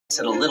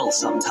it a little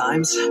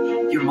sometimes.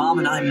 Your mom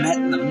and I met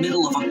in the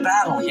middle of a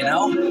battle, you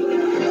know?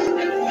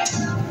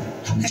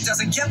 It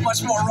doesn't get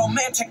much more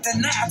romantic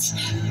than that.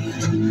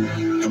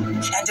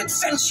 And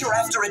adventure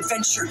after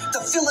adventure,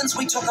 the villains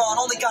we took on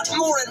only got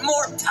more and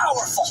more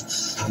powerful.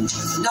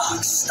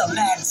 Nox, the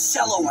mad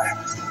cellower.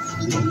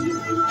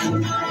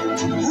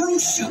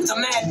 Rushu, the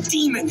mad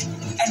demon.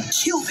 And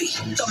Kilby,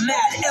 the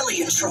mad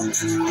heliotrope.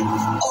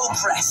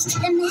 Obrest.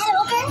 The mad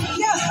ogre?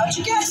 Yeah, how'd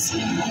you guess?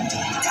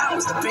 That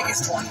was the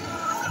biggest one.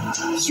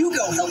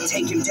 Hugo helped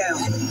take him down.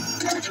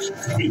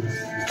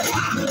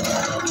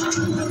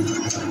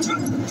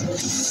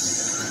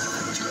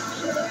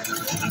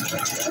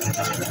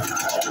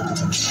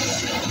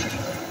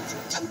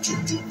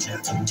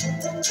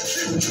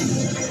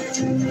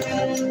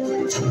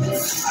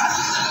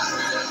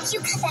 You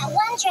cut that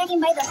one dragon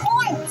by the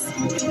horns.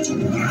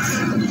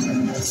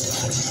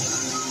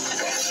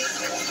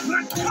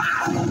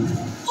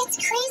 It's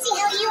crazy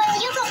how you and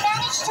Hugo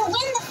managed to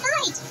win the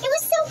fight. It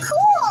was so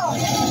cool.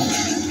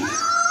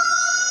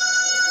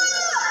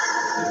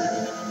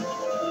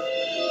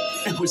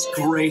 It was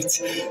great.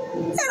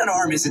 And an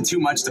arm isn't too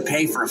much to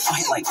pay for a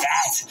fight like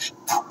that.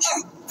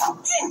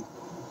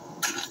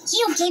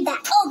 You gave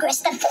that ogress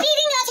the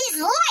beating of his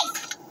life.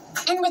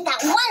 And with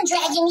that one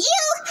dragon,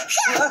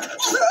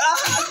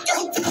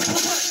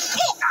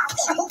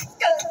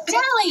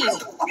 Dally!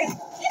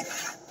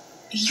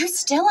 You're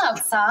still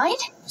outside?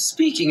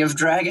 Speaking of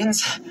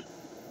dragons...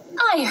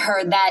 I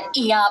heard that,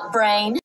 Eop brain.